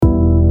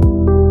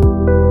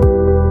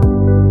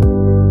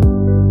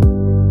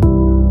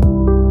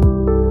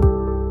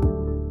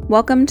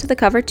Welcome to the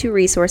Cover 2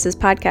 Resources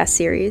podcast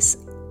series,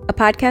 a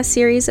podcast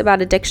series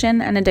about addiction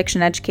and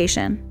addiction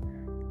education.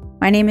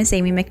 My name is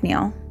Amy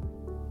McNeil.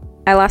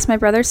 I lost my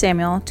brother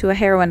Samuel to a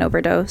heroin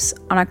overdose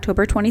on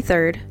October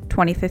 23,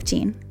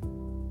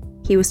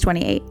 2015. He was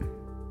 28.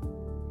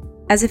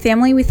 As a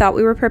family, we thought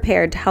we were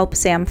prepared to help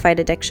Sam fight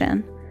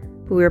addiction,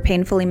 but we were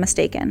painfully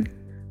mistaken.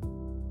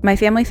 My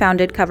family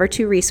founded Cover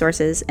 2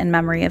 Resources in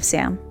memory of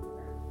Sam.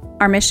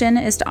 Our mission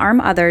is to arm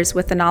others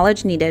with the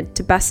knowledge needed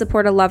to best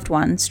support a loved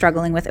one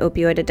struggling with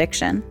opioid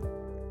addiction.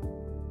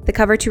 The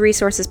Cover 2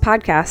 Resources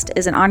podcast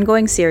is an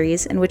ongoing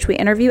series in which we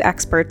interview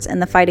experts in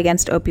the fight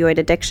against opioid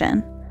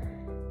addiction.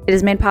 It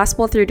is made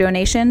possible through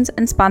donations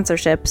and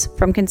sponsorships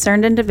from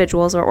concerned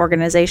individuals or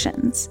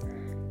organizations.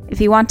 If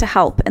you want to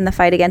help in the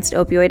fight against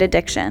opioid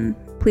addiction,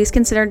 please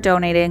consider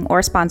donating or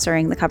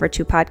sponsoring the Cover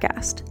 2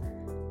 podcast.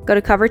 Go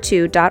to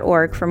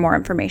cover2.org for more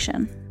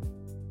information.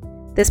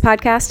 This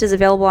podcast is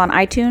available on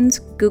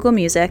iTunes, Google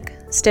Music,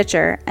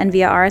 Stitcher, and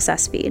via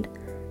RSS feed.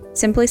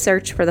 Simply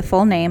search for the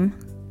full name,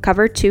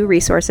 Cover 2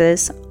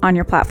 Resources, on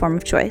your platform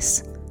of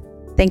choice.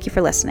 Thank you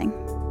for listening.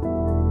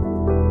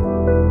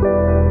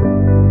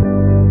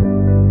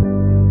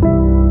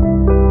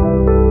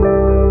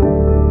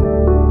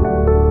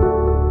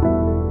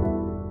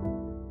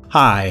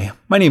 Hi,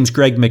 my name is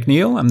Greg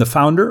McNeil. I'm the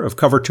founder of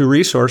Cover 2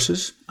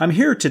 Resources. I'm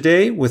here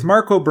today with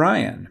Mark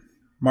O'Brien.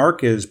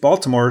 Mark is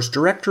Baltimore's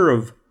Director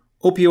of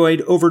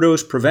Opioid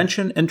Overdose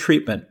Prevention and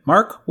Treatment.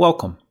 Mark,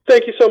 welcome.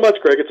 Thank you so much,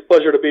 Greg. It's a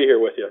pleasure to be here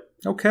with you.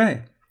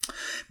 Okay.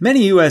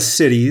 Many U.S.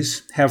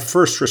 cities have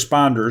first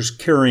responders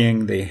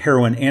carrying the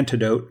heroin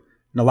antidote,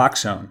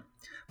 naloxone.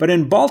 But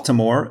in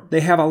Baltimore,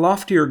 they have a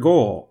loftier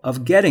goal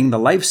of getting the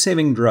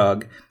life-saving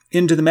drug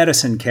into the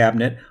medicine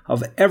cabinet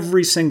of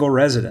every single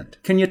resident.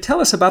 Can you tell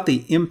us about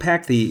the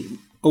impact the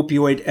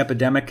opioid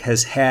epidemic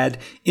has had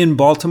in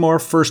Baltimore,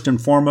 first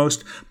and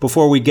foremost,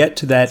 before we get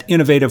to that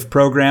innovative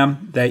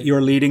program that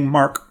you're leading,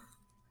 Mark?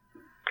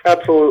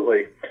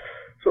 Absolutely.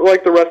 So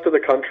like the rest of the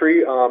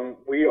country,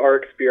 we are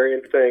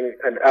experiencing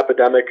an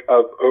epidemic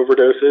of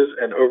overdoses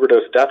and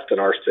overdose deaths in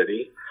our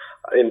city.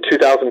 In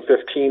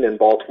 2015 in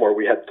Baltimore,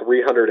 we had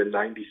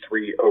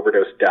 393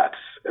 overdose deaths,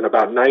 and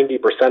about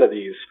 90% of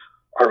these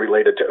are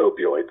related to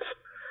opioids.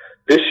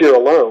 This year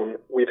alone,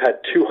 we've had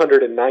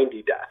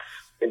 290 deaths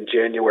in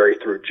January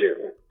through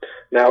June.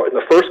 Now, in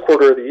the first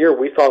quarter of the year,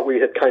 we thought we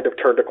had kind of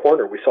turned a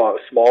corner. We saw a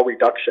small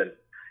reduction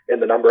in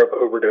the number of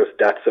overdose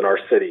deaths in our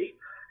city.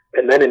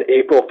 And then in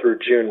April through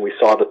June, we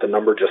saw that the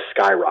number just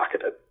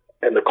skyrocketed.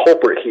 And the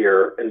culprit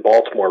here in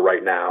Baltimore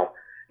right now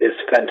is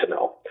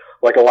fentanyl.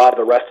 Like a lot of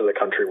the rest of the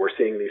country, we're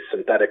seeing these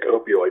synthetic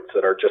opioids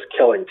that are just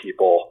killing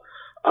people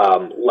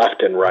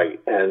left and right.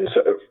 And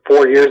so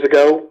 4 years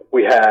ago,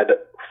 we had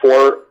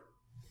 4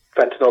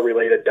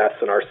 fentanyl-related deaths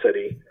in our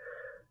city,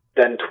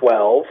 then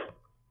 12,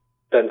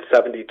 then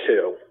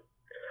 72.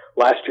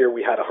 Last year,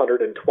 we had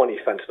 120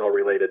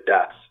 fentanyl-related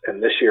deaths.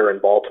 And this year in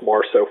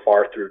Baltimore, so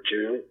far through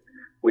June,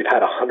 we've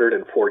had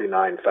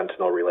 149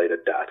 fentanyl-related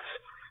deaths.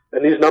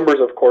 And these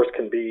numbers, of course,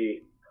 can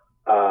be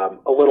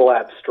a little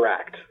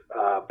abstract.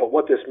 But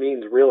what this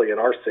means really in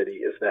our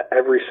city is that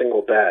every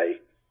single day,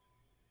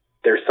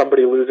 there's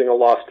somebody losing a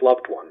lost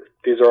loved one.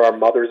 These are our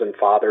mothers and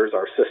fathers,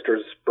 our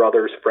sisters,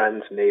 brothers,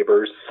 friends,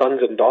 neighbors,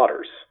 sons and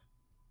daughters,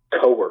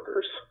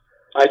 coworkers.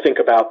 I think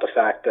about the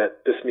fact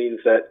that this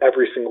means that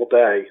every single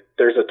day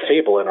there's a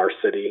table in our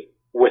city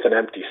with an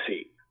empty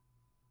seat.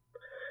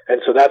 And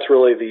so that's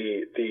really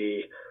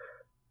the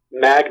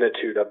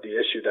magnitude of the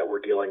issue that we're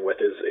dealing with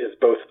is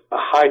both a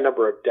high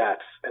number of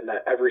deaths and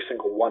that every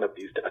single one of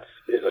these deaths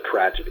is a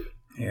tragedy.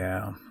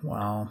 Yeah,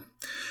 wow.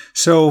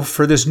 So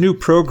for this new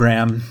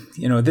program,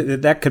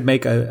 that could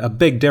make a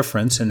big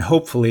difference, and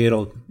hopefully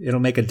it'll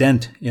make a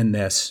dent in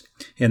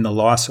the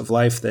loss of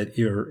life that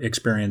you're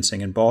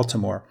experiencing in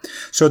Baltimore.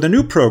 So the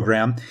new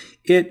program,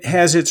 it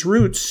has its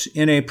roots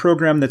in a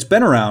program that's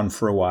been around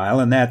for a while,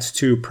 and that's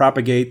to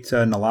propagate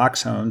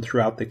naloxone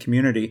throughout the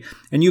community.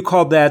 And you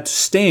called that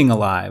Staying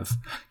Alive.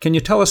 Can you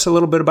tell us a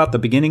little bit about the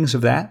beginnings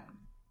of that?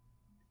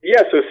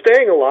 Yeah, so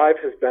Staying Alive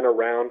has been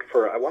around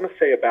for, I want to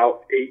say,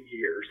 about 8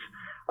 years.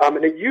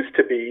 And it used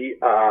to be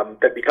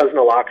that because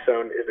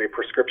naloxone is a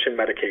prescription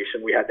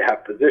medication, we had to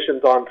have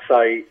physicians on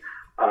site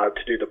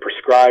to do the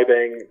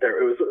prescribing. It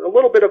was a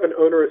little bit of an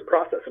onerous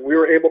process, and we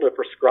were able to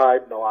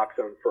prescribe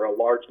naloxone for a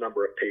large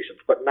number of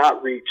patients, but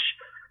not reach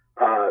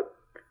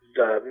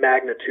the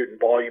magnitude and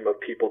volume of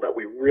people that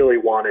we really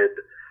wanted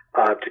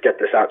to get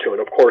this out to. And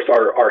of course,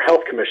 our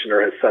health commissioner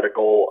has set a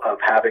goal of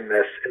having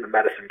this in the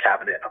medicine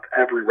cabinet of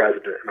every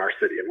resident in our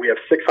city. And we have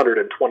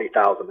 620,000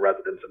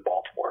 residents in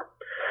Baltimore.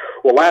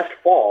 Well, last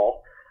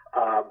fall,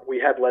 we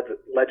had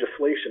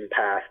legislation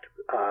passed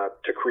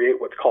to create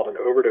what's called an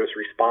overdose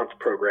response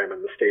program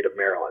in the state of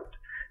Maryland.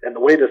 And the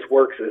way this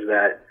works is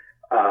that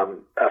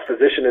a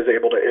physician is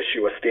able to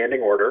issue a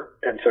standing order.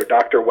 And so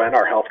Dr. Wen,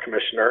 our health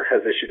commissioner,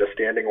 has issued a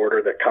standing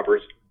order that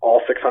covers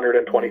all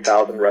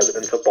 620,000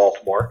 residents of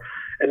Baltimore.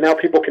 And now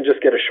people can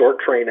just get a short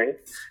training,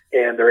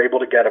 and they're able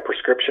to get a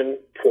prescription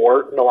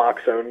for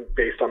naloxone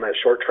based on that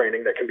short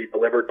training that can be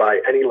delivered by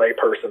any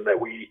layperson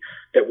that we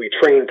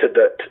train to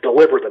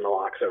deliver the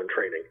naloxone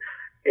training.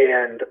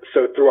 And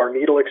so through our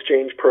needle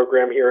exchange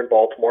program here in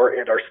Baltimore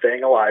and our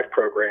Staying Alive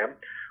program,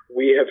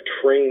 we have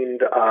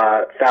trained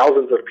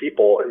thousands of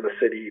people in the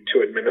city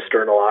to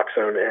administer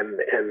naloxone.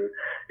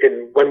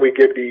 And when we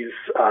give these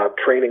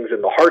trainings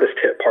in the hardest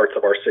hit parts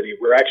of our city,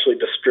 we're actually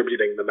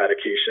distributing the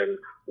medication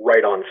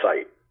right on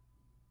site.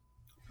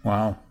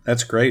 Wow,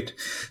 that's great.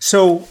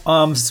 So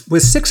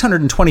with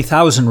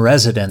 620,000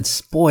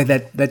 residents, boy,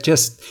 that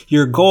just,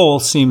 your goal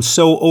seems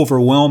so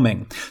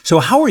overwhelming. So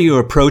how are you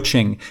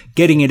approaching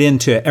getting it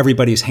into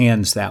everybody's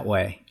hands that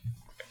way?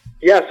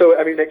 Yeah, so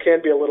I mean, it can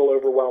be a little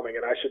overwhelming,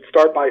 and I should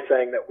start by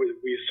saying that we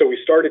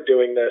started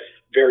doing this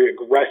very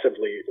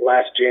aggressively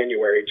last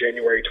January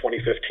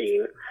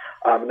 2015.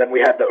 And then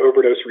we had the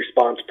overdose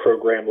response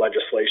program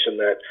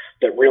legislation that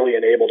really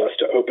enabled us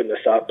to open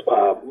this up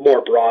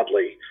more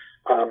broadly.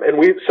 And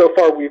so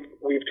far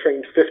we've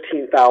trained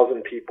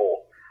 15,000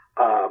 people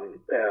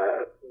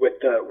with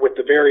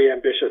the very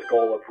ambitious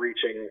goal of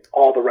reaching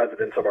all the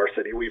residents of our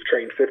city. We've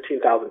trained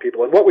 15,000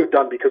 people, and what we've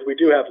done, because we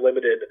do have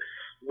limited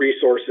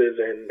resources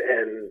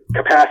and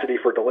capacity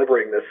for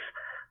delivering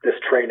this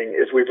training,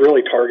 is we've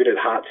really targeted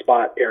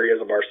hotspot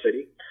areas of our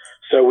city.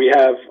 So we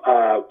have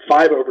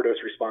 5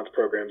 overdose response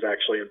programs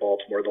actually in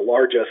Baltimore. The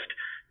largest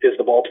is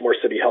the Baltimore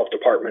City Health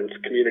Department's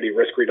Community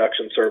Risk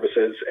Reduction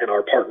Services and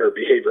our partner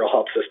Behavioral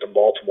Health System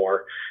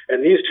Baltimore.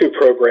 And these 2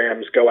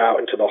 programs go out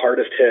into the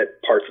hardest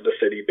hit parts of the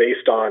city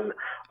based on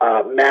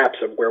maps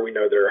of where we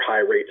know there are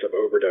high rates of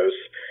overdose.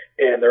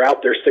 And they're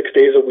out there 6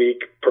 days a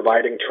week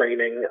providing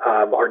training.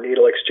 Our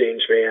needle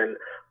exchange van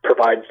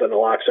provides the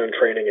naloxone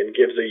training and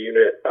gives a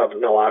unit of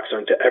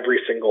naloxone to every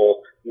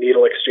single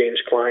needle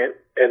exchange client.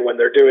 And when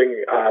they're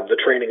doing the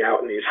training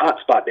out in these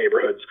hotspot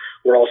neighborhoods,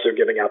 we're also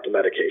giving out the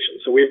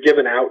medication. So we've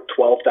given out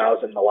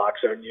 12,000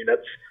 naloxone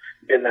units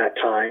in that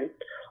time.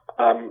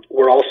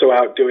 We're also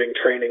out doing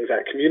trainings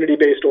at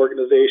community-based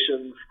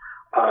organizations,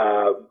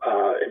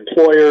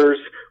 employers,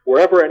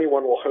 wherever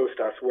anyone will host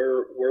us,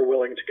 we're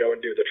willing to go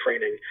and do the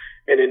training.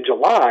 And in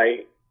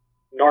July,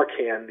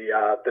 Narcan,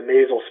 the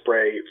nasal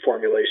spray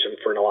formulation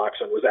for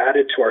naloxone, was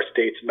added to our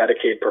state's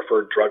Medicaid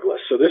preferred drug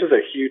list. So this is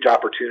a huge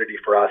opportunity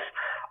for us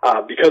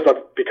because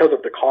of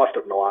the cost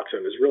of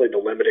naloxone is really the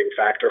limiting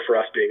factor for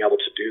us being able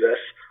to do this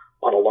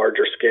on a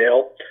larger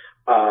scale.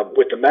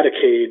 With the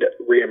Medicaid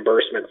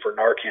reimbursement for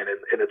Narcan,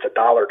 and it's $1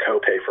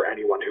 copay for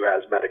anyone who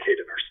has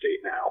Medicaid in our state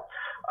now.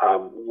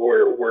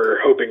 We're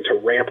hoping to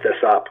ramp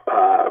this up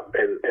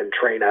and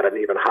train at an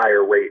even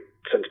higher rate,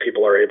 since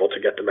people are able to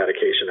get the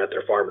medication at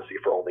their pharmacy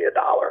for only $1.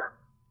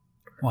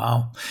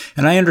 Wow.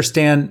 And I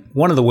understand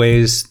one of the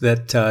ways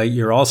that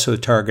you're also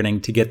targeting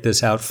to get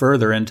this out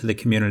further into the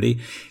community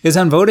is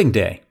on voting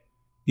day.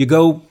 You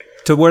go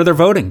to where they're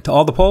voting, to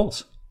all the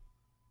polls.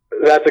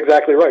 That's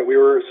exactly right. We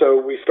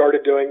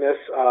started doing this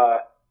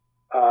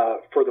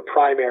for the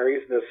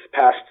primaries this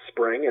past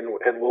spring,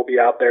 and we'll be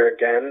out there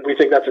again. We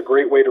think that's a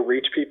great way to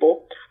reach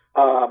people.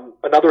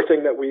 Another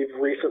thing that we've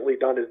recently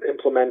done is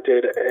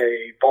implemented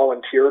a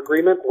volunteer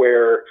agreement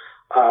where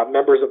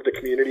members of the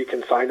community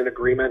can sign an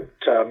agreement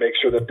to make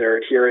sure that they're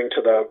adhering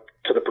to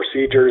the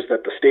procedures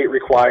that the state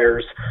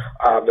requires,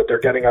 that they're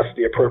getting us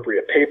the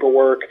appropriate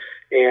paperwork,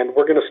 and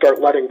we're going to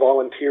start letting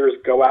volunteers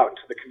go out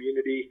into the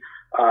community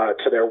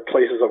to their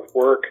places of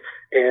work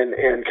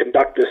and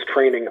conduct this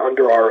training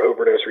under our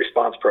overdose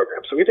response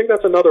program. So we think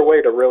that's another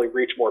way to really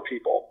reach more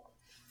people.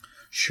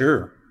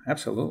 Sure,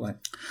 absolutely.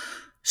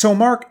 So,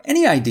 Mark,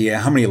 any idea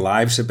how many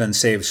lives have been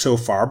saved so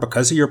far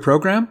because of your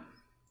program?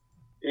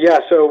 Yeah,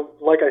 so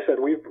like I said,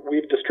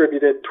 we've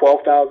distributed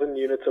 12,000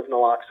 units of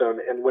naloxone,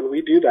 and when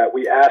we do that,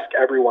 we ask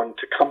everyone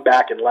to come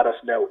back and let us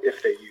know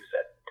if they use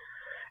it.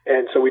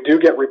 And so we do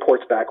get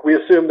reports back. We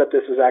assume that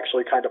this is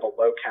actually kind of a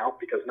low count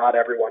because not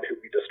everyone who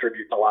we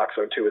distribute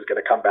naloxone to is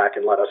going to come back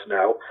and let us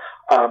know.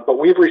 But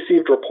we've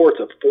received reports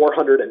of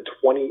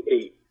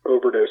 428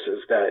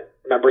 overdoses that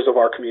members of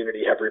our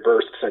community have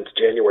reversed since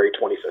January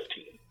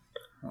 2015.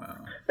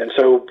 Wow. And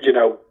so,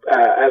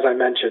 as I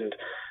mentioned,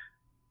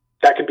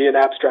 that can be an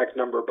abstract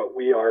number, but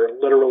we are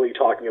literally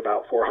talking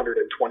about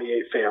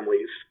 428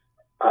 families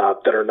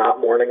that are not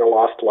mourning a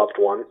lost loved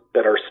one,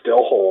 that are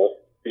still whole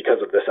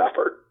because of this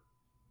effort.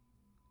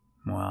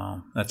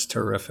 Wow, that's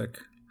terrific.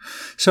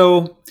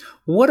 So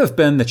what have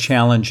been the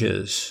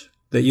challenges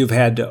that you've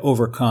had to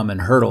overcome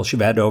and hurdles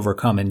you've had to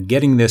overcome in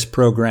getting this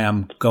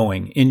program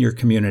going in your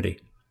community?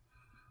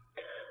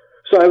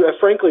 So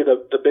frankly,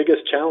 the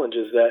biggest challenge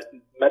is that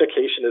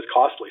medication is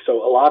costly.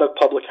 So a lot of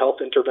public health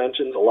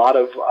interventions, a lot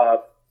of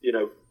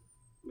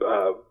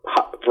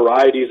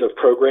varieties of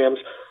programs,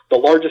 the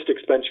largest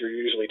expense you're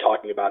usually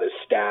talking about is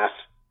staff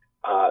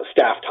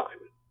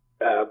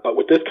time. But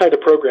with this kind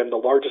of program, the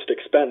largest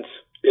expense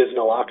is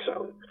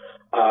naloxone.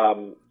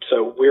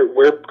 So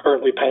we're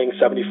currently paying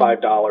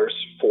 $75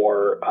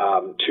 for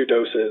 2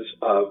 doses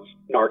of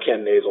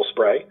Narcan nasal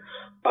spray,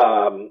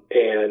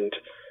 and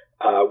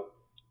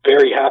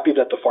very happy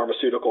that the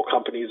pharmaceutical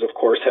companies, of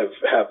course,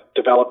 have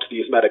developed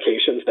these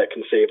medications that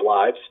can save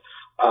lives.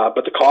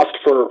 But the cost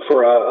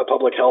for a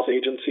public health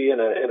agency in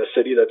a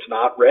city that's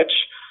not rich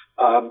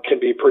can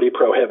be pretty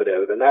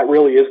prohibitive, and that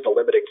really is the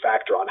limiting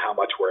factor on how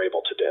much we're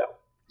able to do.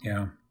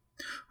 Yeah.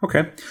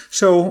 Okay.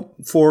 So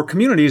for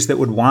communities that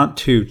would want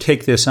to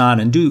take this on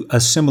and do a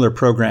similar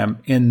program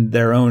in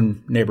their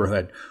own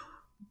neighborhood,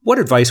 what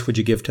advice would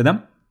you give to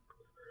them?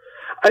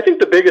 I think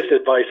the biggest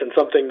advice, and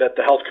something that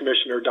the health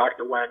commissioner,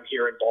 Dr. Wang,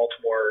 here in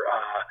Baltimore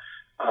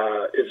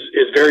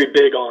is very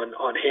big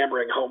on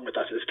hammering home with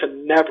us, is to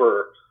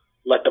never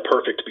let the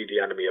perfect be the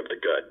enemy of the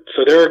good.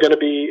 So there are going to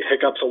be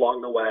hiccups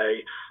along the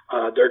way.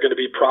 There are going to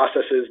be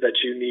processes that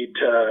you need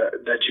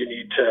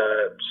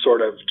to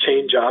sort of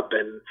change up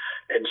and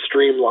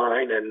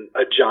streamline and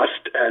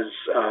adjust as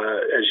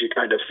you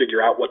kind of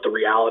figure out what the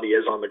reality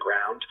is on the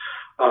ground.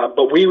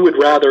 But we would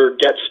rather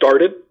get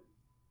started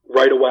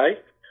right away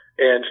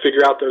and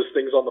figure out those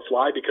things on the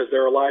fly, because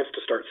there are lives to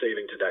start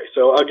saving today.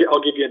 So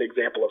I'll give you an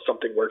example of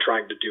something we're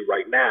trying to do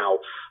right now,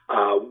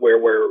 where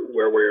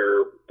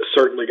we're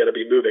certainly going to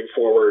be moving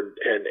forward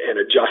and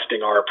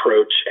adjusting our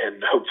approach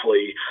and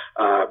hopefully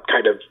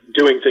kind of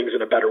doing things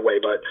in a better way.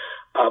 But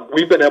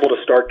we've been able to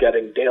start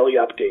getting daily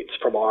updates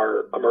from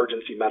our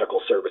emergency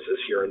medical services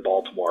here in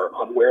Baltimore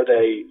on where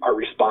they are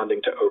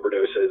responding to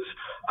overdoses.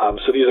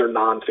 So these are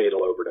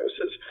non-fatal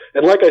overdoses.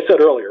 And like I said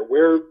earlier,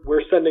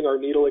 we're sending our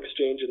needle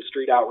exchange and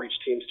street outreach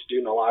teams to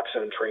do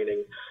naloxone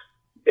training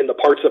in the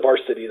parts of our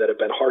city that have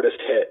been hardest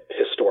hit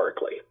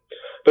historically.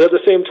 But at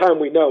the same time,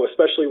 we know,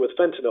 especially with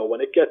fentanyl,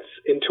 when it gets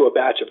into a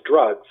batch of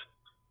drugs,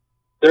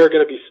 there are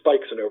going to be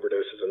spikes in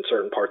overdoses in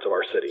certain parts of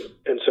our city.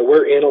 And so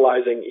we're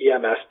analyzing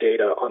EMS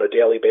data on a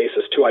daily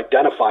basis to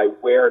identify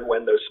where and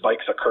when those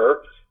spikes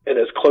occur, and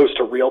as close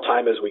to real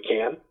time as we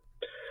can.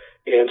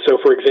 And so,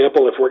 for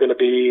example, if we're going to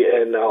be,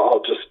 and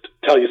I'll just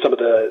tell you some of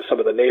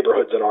the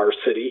neighborhoods in our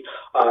city,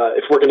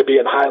 if we're going to be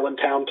in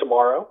Highlandtown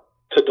tomorrow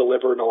to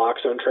deliver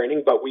naloxone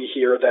training, but we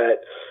hear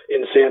that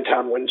in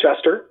Sandtown,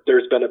 Winchester,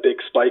 there's been a big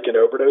spike in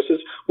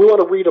overdoses, we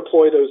want to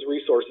redeploy those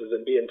resources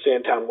and be in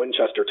Sandtown,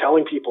 Winchester,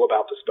 telling people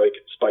about the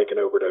spike in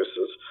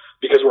overdoses,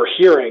 because we're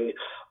hearing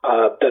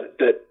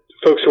that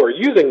folks who are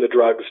using the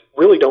drugs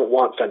really don't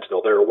want fentanyl.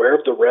 They're aware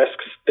of the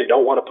risks. They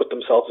don't want to put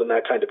themselves in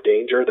that kind of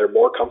danger. They're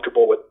more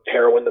comfortable with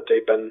heroin that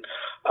they've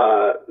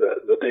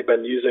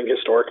been using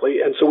historically.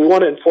 And so we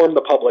want to inform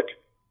the public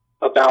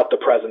about the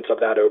presence of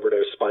that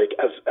overdose spike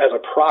as a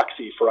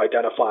proxy for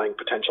identifying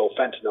potential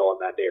fentanyl in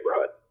that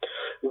neighborhood.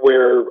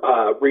 We're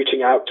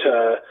reaching out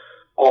to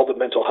all the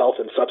mental health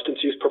and substance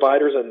use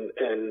providers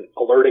and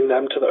alerting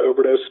them to the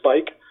overdose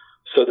spike,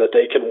 so that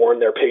they can warn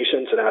their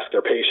patients and ask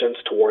their patients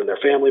to warn their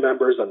family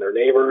members and their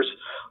neighbors.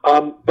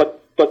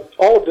 But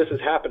all of this is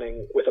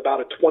happening with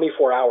about a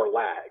 24-hour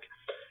lag.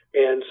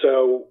 And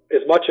so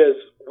as much as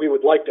we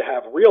would like to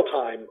have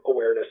real-time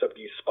awareness of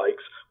these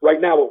spikes,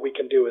 right now what we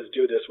can do is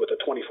do this with a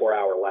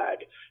 24-hour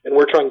lag. And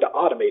we're trying to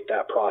automate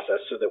that process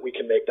so that we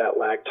can make that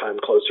lag time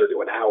closer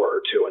to an hour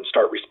or two and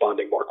start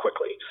responding more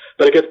quickly.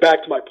 But it gets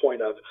back to my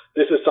point of,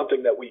 this is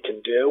something that we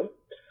can do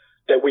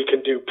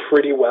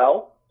pretty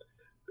well.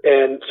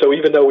 And so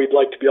even though we'd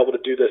like to be able to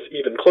do this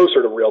even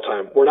closer to real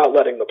time, we're not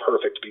letting the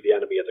perfect be the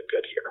enemy of the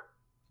good here.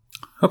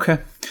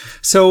 Okay.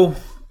 So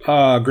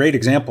great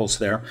examples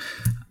there.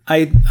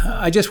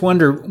 I just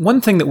wonder,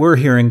 one thing that we're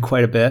hearing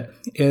quite a bit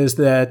is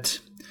that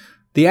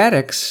the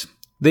addicts,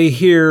 they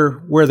hear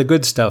where the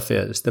good stuff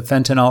is, the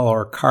fentanyl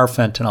or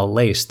carfentanil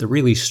lace, the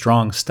really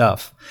strong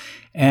stuff.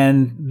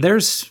 And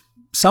there's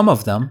some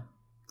of them,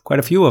 quite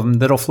a few of them,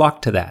 that'll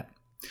flock to that.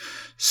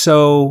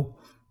 So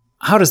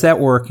how does that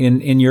work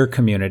in your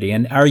community?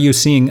 And are you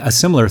seeing a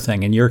similar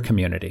thing in your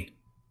community?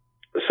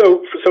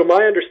 So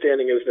my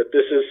understanding is that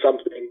this is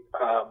something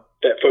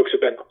that folks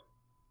have been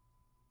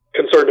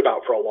concerned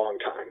about for a long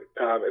time,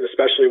 and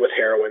especially with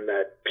heroin,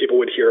 that people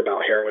would hear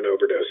about heroin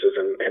overdoses,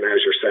 and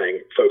as you're saying,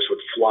 folks would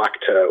flock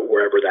to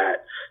wherever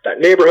that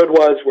neighborhood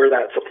was, where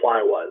that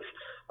supply was.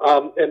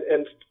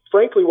 And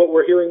frankly, what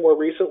we're hearing more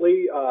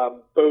recently,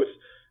 both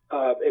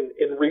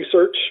in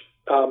research,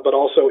 but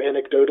also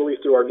anecdotally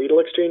through our needle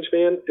exchange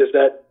van, is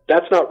that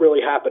that's not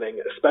really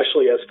happening,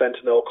 especially as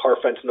fentanyl,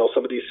 carfentanil,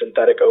 some of these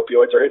synthetic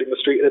opioids are hitting the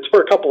street, and it's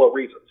for a couple of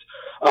reasons.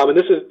 And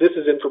this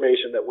is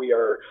information that we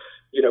are,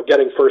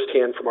 getting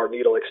firsthand from our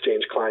needle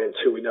exchange clients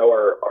who we know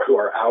who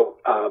are out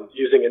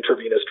using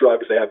intravenous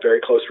drugs. They have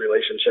very close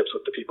relationships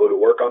with the people who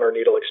work on our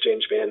needle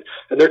exchange van,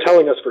 and they're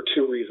telling us for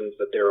two reasons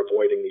that they're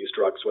avoiding these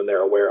drugs when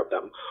they're aware of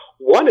them.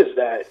 One is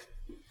that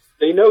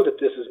they know that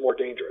this is more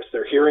dangerous.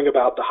 They're hearing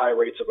about the high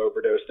rates of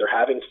overdose. They're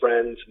having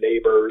friends,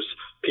 neighbors,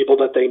 people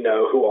that they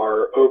know who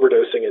are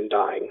overdosing and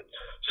dying.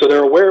 So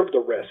they're aware of the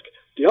risk.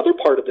 The other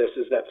part of this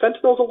is that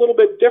fentanyl is a little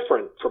bit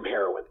different from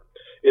heroin.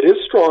 It is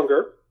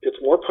stronger, it's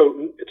more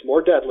potent, it's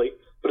more deadly,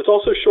 but it's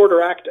also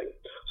shorter acting.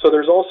 So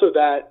there's also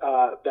that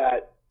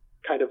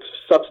kind of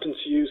substance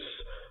use,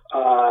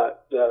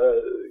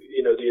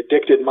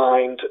 addicted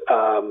mind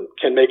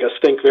can make us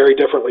think very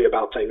differently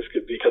about things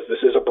because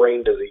this is a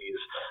brain disease.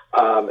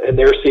 And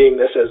they're seeing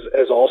this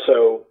as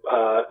also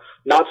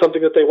not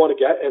something that they want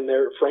to get, and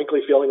they're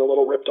frankly feeling a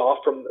little ripped off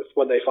from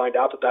when they find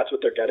out that that's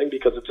what they're getting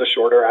because it's a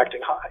shorter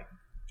acting high.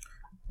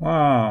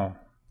 Wow,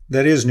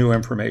 that is new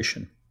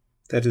information.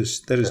 That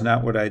is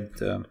not what I'd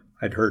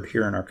heard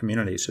here in our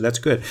community. So that's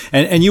good.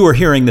 And you were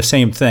hearing the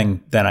same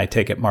thing then, I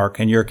take it, Mark,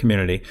 in your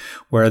community,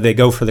 where they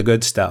go for the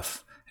good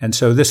stuff. And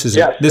so this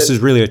is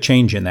really a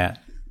change in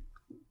that.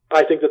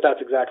 I think that's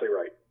exactly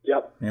right.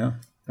 Yep. Yeah.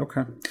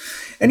 Okay.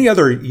 Any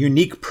other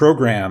unique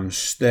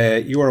programs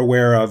that you are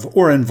aware of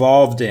or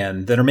involved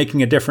in that are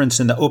making a difference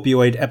in the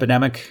opioid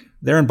epidemic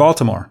there in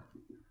Baltimore?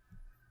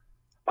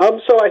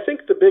 So I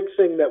think the big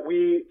thing that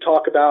we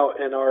talk about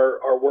and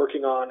are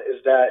working on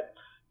is that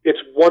it's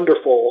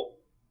wonderful,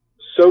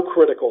 so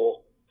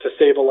critical to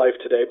save a life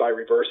today by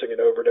reversing an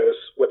overdose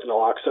with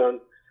naloxone.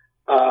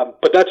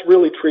 But that's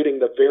really treating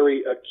the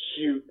very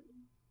acute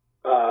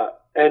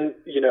and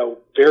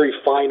very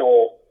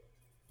final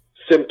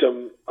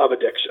symptom of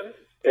addiction.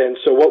 And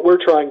so what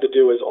we're trying to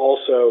do is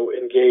also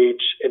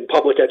engage in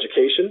public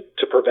education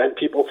to prevent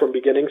people from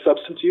beginning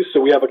substance use.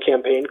 So we have a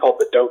campaign called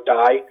the Don't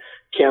Die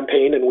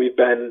campaign, and we've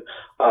been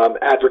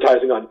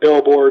advertising on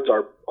billboards,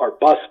 our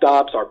bus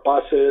stops, our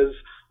buses,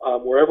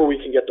 wherever we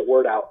can get the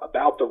word out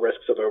about the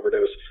risks of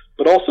overdose,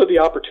 but also the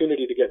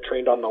opportunity to get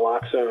trained on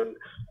naloxone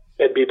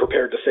and be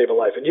prepared to save a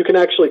life. And you can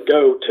actually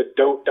go to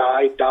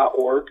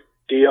don'tdie.org,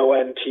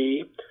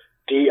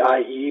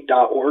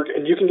 DONTDIE.org,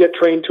 and you can get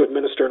trained to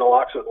administer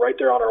naloxone right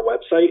there on our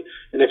website.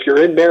 And if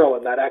you're in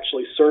Maryland, that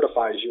actually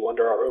certifies you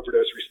under our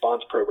overdose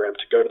response program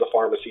to go to the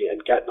pharmacy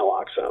and get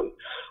naloxone.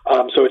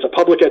 So it's a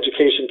public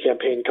education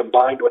campaign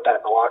combined with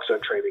that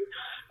naloxone training.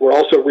 We're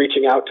also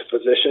reaching out to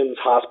physicians,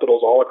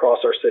 hospitals all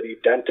across our city,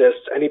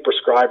 dentists, any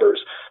prescribers,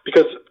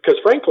 because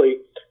frankly,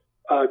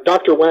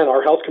 Dr. Wen,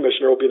 our health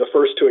commissioner, will be the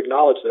first to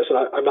acknowledge this, and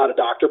I'm not a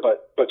doctor,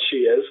 but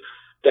she is,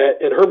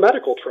 that in her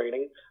medical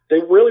training, they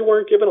really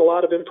weren't given a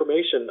lot of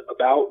information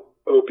about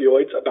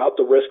opioids, about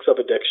the risks of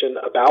addiction,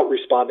 about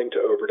responding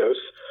to overdose.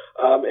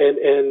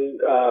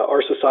 And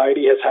our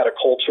society has had a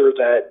culture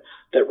that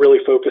really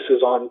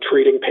focuses on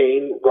treating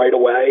pain right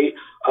away.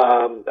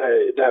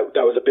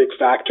 That was a big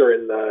factor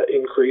in the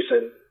increase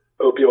in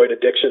opioid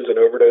addictions and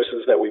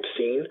overdoses that we've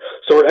seen.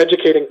 So we're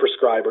educating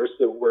prescribers.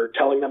 That we're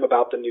telling them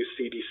about the new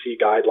CDC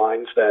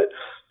guidelines that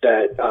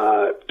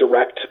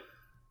direct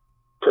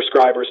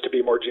prescribers to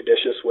be more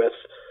judicious with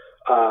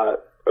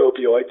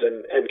opioids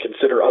and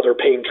consider other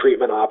pain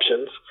treatment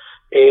options.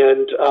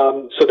 And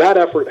so that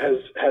effort has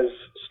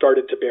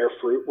started to bear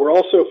fruit. We're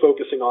also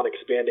focusing on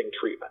expanding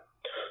treatment.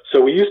 So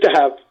we used to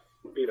have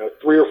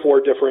 3 or 4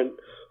 different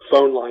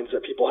phone lines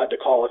that people had to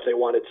call if they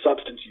wanted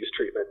substance use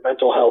treatment,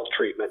 mental health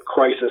treatment,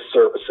 crisis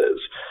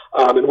services.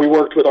 And we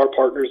worked with our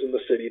partners in the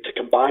city to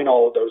combine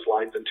all of those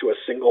lines into a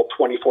single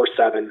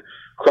 24/7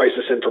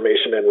 crisis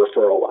information and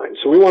referral line.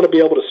 So we want to be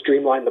able to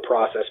streamline the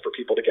process for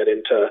people to get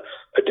into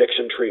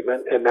addiction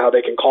treatment. And now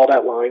they can call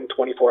that line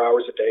 24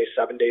 hours a day,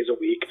 7 days a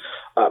week.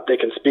 They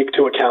can speak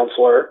to a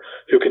counselor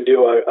who can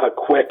do a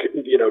quick,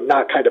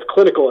 not kind of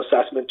clinical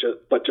assessment,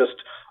 but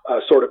just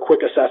sort of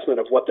quick assessment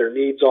of what their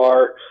needs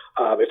are.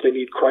 If they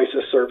need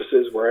crisis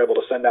services, we're able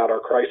to send out our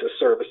crisis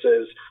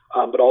services,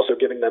 but also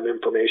giving them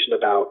information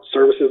about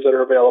services that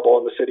are available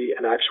in the city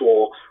and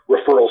actual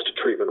referrals to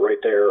treatment right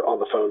there on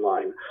the phone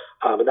line.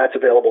 And that's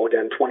available,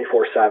 again,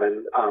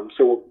 24/7.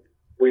 So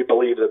we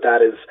believe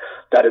that is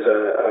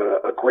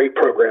a great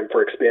program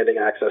for expanding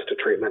access to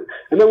treatment.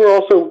 And then we're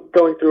also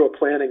going through a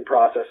planning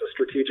process, a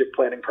strategic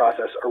planning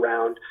process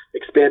around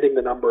expanding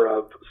the number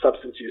of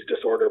substance use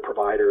disorder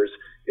providers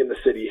in the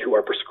city who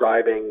are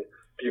prescribing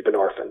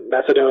buprenorphine,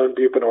 methadone,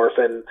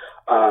 buprenorphine,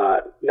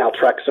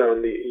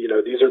 naltrexone.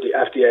 These are the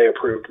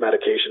FDA-approved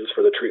medications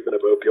for the treatment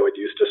of opioid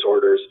use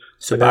disorders.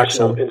 The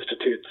National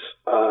Institutes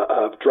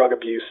of Drug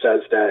Abuse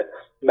says that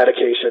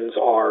medications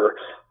are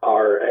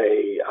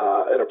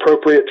an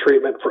appropriate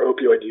treatment for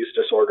opioid use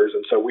disorders,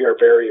 and so we are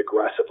very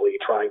aggressively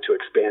trying to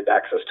expand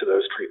access to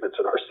those treatments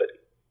in our city.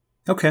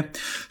 Okay.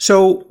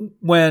 So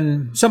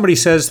when somebody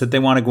says that they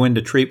want to go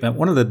into treatment,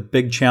 one of the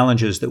big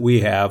challenges that we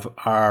have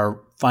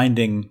are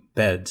finding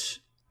beds.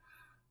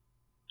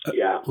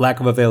 Yeah. Lack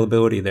of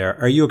availability there.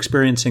 Are you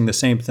experiencing the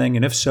same thing?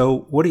 And if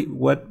so,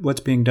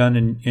 what's being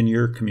done in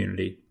your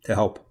community to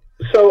help?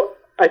 So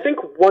I think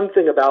one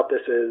thing about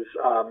this is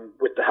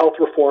with the health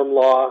reform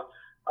law,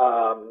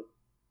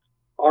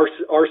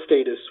 our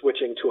state is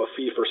switching to a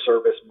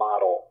fee-for-service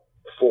model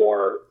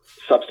for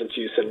substance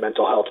use and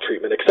mental health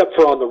treatment, except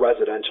for on the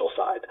residential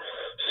side.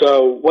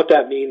 So what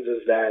that means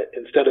is that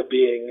instead of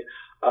being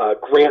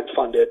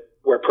grant-funded,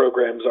 where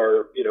programs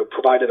are,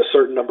 provided a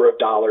certain number of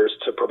dollars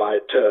to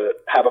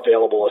have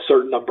available a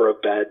certain number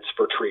of beds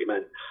for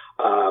treatment,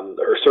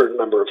 or a certain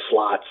number of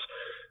slots,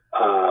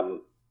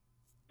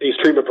 these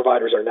treatment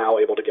providers are now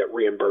able to get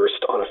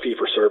reimbursed on a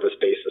fee-for-service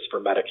basis for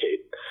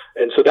Medicaid.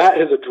 And so that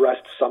has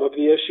addressed some of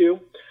the issue.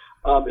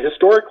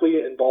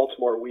 Historically, in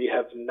Baltimore, we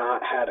have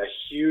not had a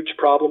huge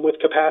problem with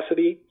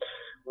capacity.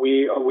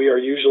 we are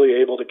usually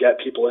able to get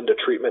people into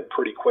treatment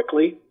pretty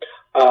quickly.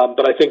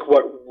 But I think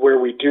where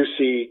we do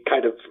see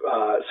kind of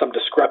some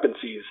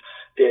discrepancies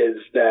is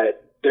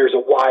that there's a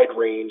wide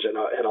range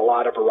and a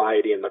lot of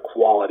variety in the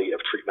quality of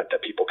treatment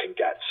that people can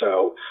get.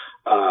 So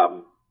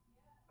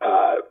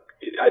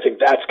I think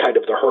that's kind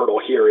of the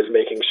hurdle here, is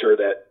making sure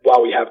that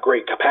while we have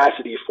great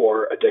capacity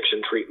for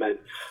addiction treatment,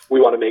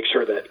 we want to make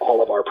sure that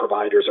all of our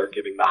providers are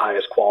giving the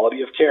highest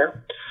quality of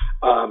care.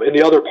 And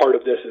the other part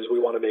of this is we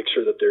want to make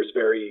sure that there's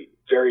very,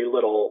 very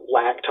little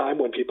lag time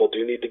when people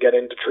do need to get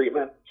into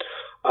treatment,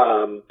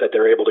 that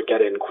they're able to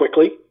get in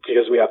quickly,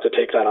 because we have to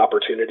take that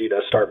opportunity to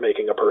start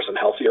making a person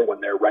healthier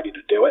when they're ready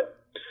to do it.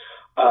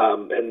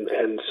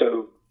 And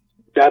so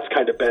that's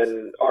kind of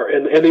been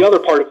and the other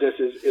part of this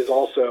is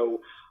also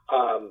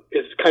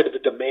is kind of the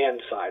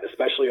demand side,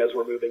 especially as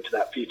we're moving to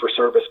that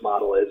fee-for-service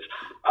model, is,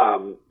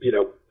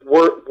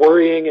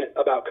 worrying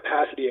about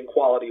capacity and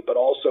quality, but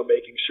also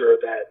making sure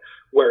that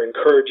we're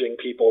encouraging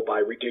people by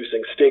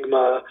reducing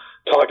stigma,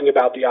 talking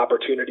about the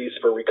opportunities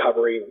for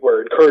recovery.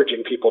 We're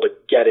encouraging people to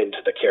get into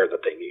the care that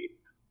they need.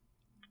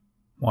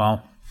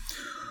 Wow.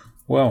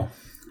 Well,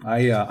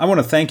 I want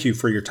to thank you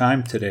for your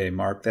time today,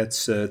 Mark.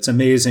 That's it's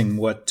amazing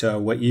what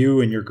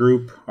you and your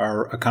group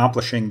are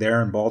accomplishing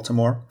there in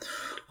Baltimore.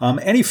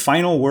 Any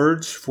final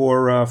words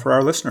for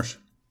our listeners?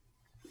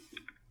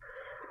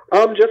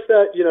 Just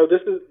that,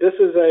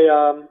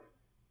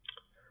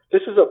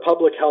 this is a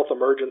public health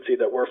emergency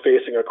that we're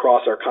facing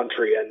across our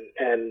country,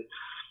 and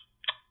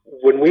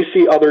when we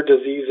see other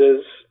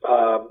diseases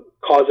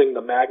causing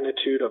the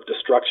magnitude of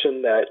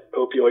destruction that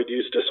opioid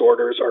use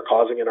disorders are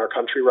causing in our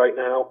country right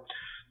now,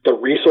 the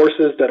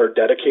resources that are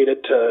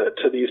dedicated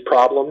to these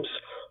problems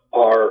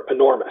are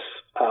enormous.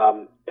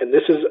 And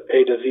this is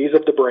a disease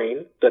of the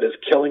brain that is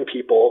killing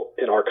people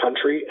in our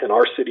country, in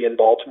our city in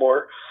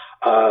Baltimore,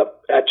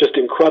 at just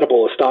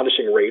incredible,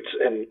 astonishing rates,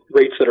 and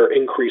rates that are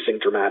increasing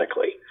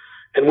dramatically.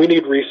 And we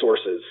need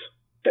resources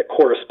that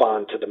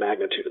correspond to the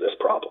magnitude of this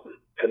problem.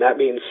 And that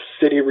means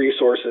city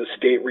resources,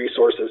 state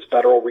resources,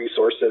 federal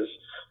resources,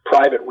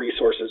 private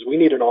resources. We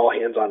need an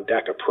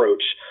all-hands-on-deck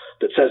approach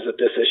that says that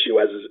this issue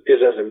is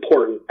as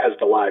important as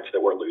the lives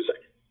that we're losing.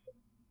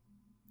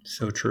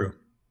 So true.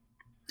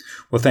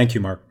 Well, thank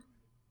you, Mark.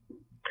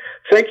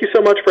 Thank you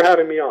so much for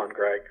having me on,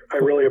 Greg. I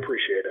really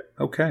appreciate it.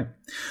 Okay.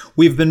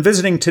 We've been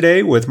visiting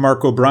today with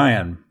Mark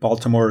O'Brien,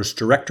 Baltimore's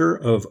Director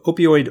of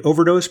Opioid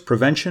Overdose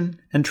Prevention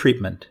and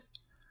Treatment.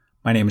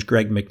 My name is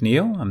Greg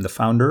McNeil. I'm the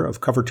founder of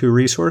Cover 2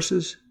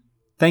 Resources.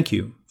 Thank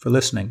you for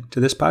listening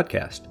to this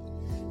podcast.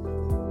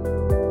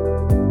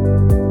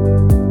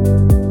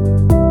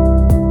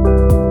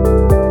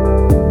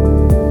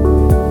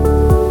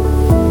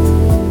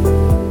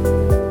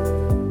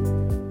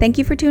 Thank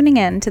you for tuning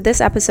in to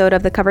this episode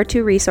of the Cover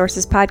 2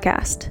 Resources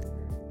podcast.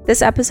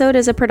 This episode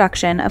is a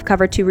production of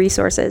Cover 2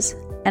 Resources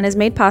and is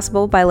made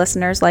possible by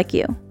listeners like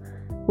you.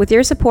 With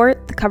your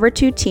support, the Cover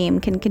 2 team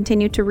can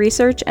continue to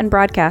research and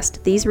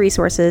broadcast these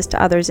resources to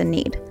others in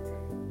need.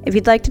 If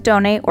you'd like to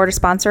donate or to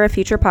sponsor a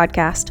future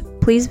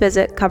podcast, please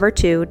visit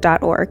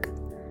cover2.org.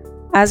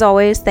 As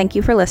always, thank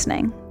you for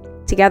listening.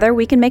 Together,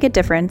 we can make a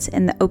difference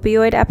in the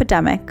opioid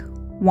epidemic,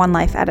 one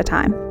life at a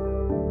time.